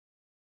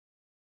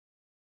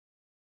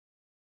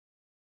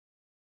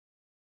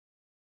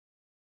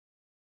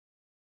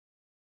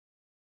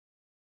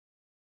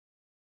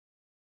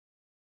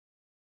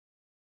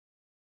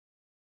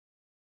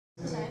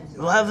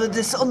You have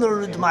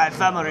dishonored my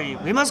family.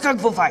 We must kung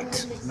fu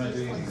fight.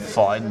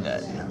 Fine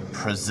then,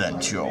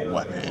 present your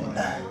weapon.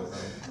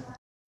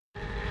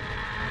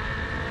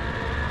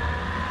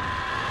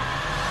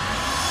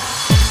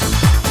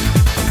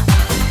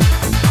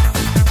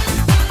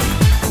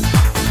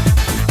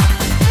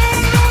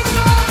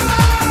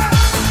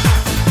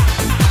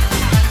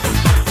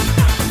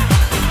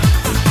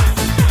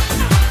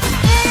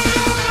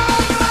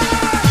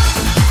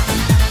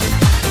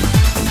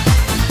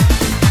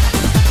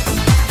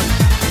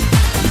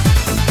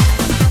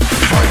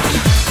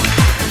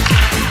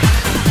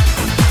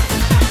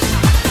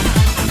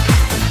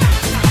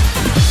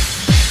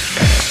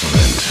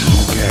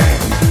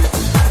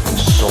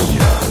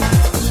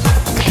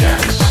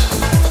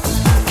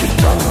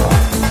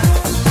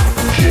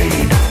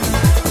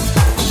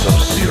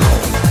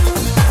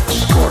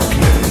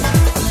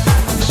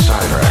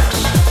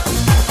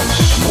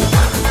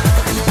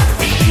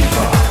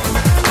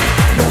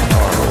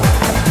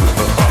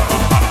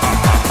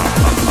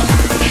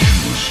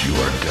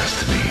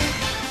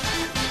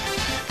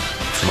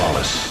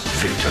 Flawless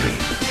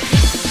victory.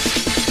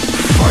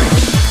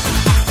 Fight!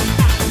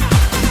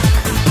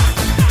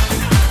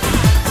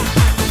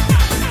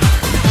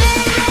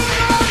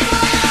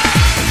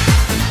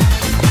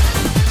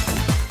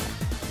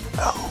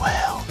 Oh,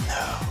 hell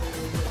no.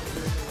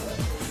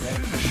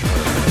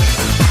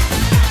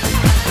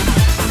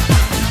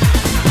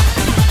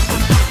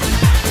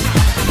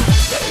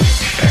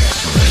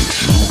 Excellent.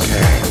 Liu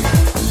Kang,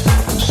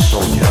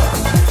 Sonya,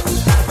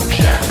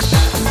 Jax,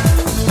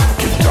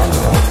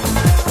 Kitana,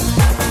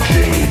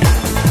 Jade,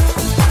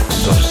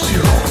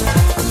 Sub-Zero,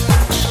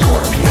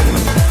 Scorpion,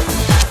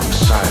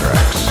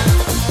 Cyrax,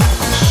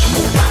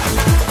 Smoke,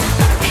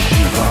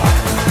 Shiva,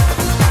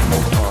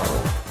 Motaro.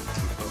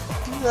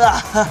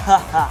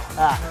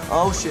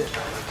 Oh shit.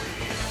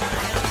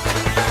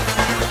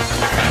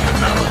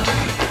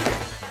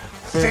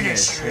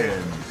 Finish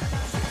him.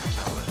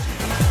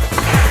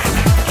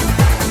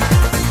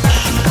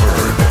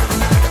 Superb.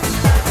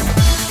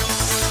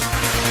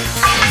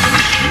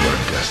 Choose your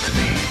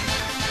destiny.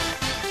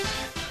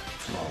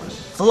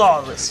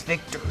 Flawless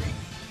victory.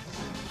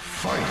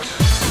 Fight.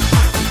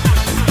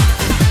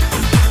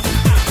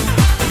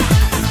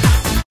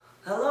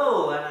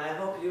 Hello, and I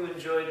hope you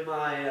enjoyed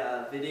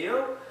my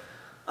video.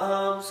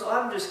 So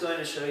I'm just going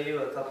to show you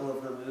a couple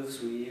of the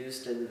moves we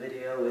used in the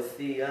video with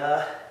the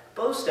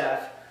bow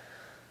staff.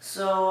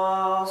 So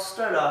I'll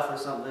start off with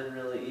something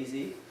really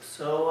easy.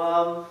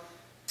 So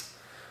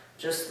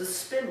just the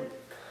spin,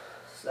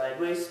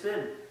 sideways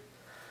spin.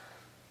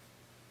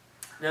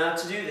 Now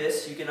to do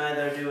this, you can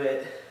either do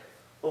it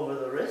over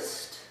the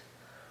wrist,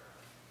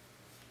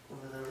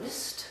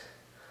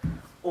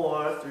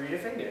 or through your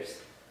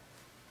fingers.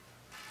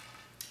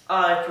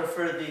 I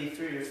prefer the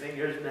through your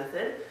fingers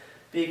method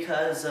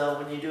because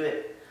when you do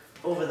it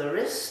over the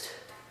wrist,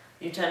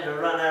 you tend to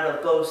run out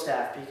of bow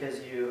staff because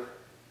you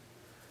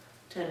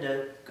tend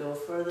to go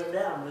further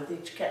down with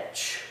each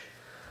catch.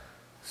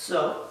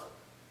 So,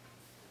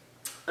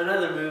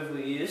 another move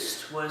we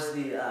used was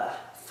the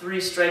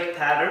 3-strike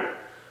pattern,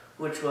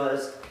 which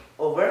was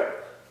over,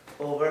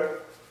 over,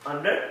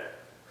 under,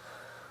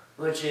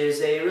 which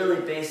is a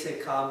really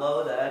basic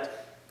combo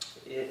that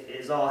it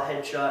is all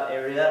headshot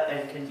area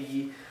and can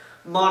be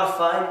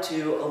modified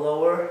to a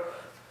lower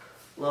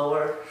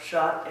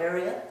shot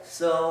area.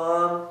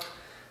 So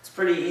it's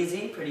pretty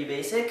easy, pretty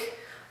basic.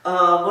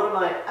 One of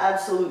my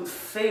absolute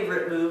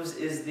favorite moves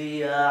is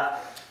the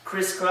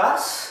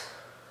crisscross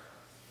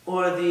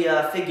or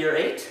the figure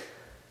 8.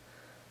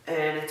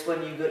 And it's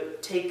when you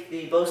take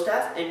the bow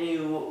staff and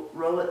you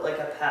roll it like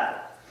a paddle.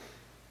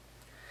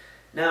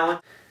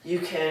 Now you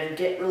can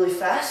get really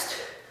fast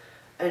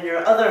and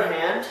your other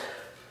hand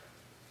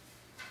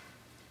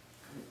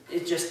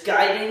is just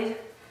guiding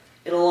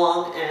it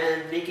along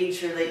and making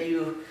sure that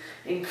you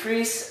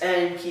increase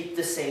and keep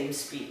the same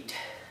speed.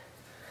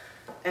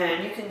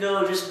 And you can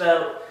go just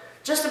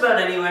about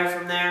anywhere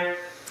from there.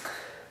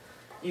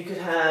 You could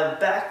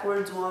have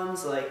backwards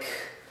ones like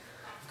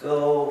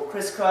go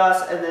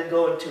crisscross and then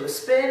go into a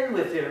spin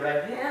with your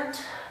right hand.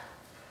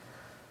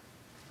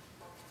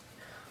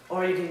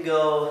 Or you can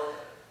go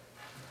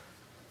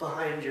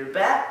behind your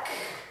back.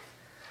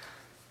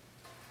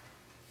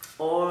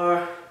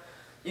 Or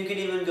you can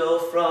even go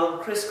from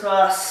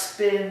crisscross,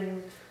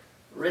 spin,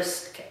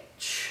 wrist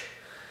catch.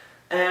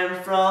 And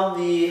from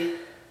the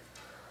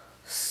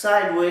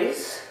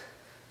sideways,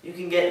 you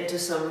can get into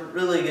some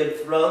really good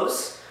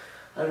throws.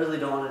 I really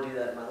don't want to do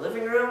that in my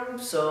living room,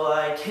 so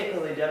I can't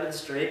really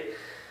demonstrate.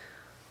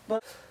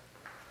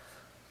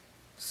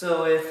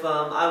 So if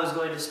I was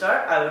going to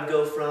start, I would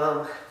go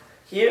from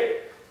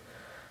here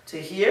to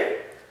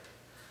here,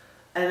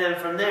 and then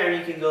from there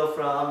you can go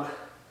from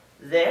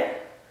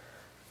there,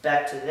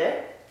 back to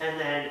there, and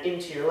then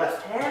into your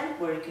left hand,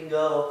 where you can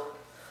go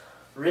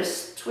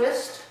wrist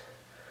twist,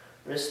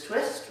 wrist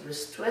twist,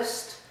 wrist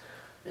twist,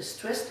 wrist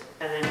twist,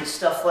 and then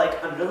stuff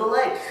like under the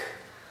leg.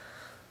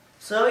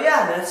 So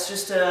yeah, that's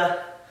just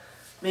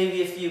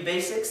maybe a few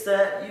basics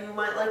that you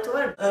might like to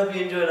learn. I hope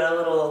you enjoyed our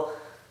little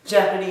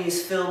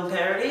Japanese film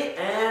parody,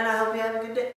 and I hope you have a good day.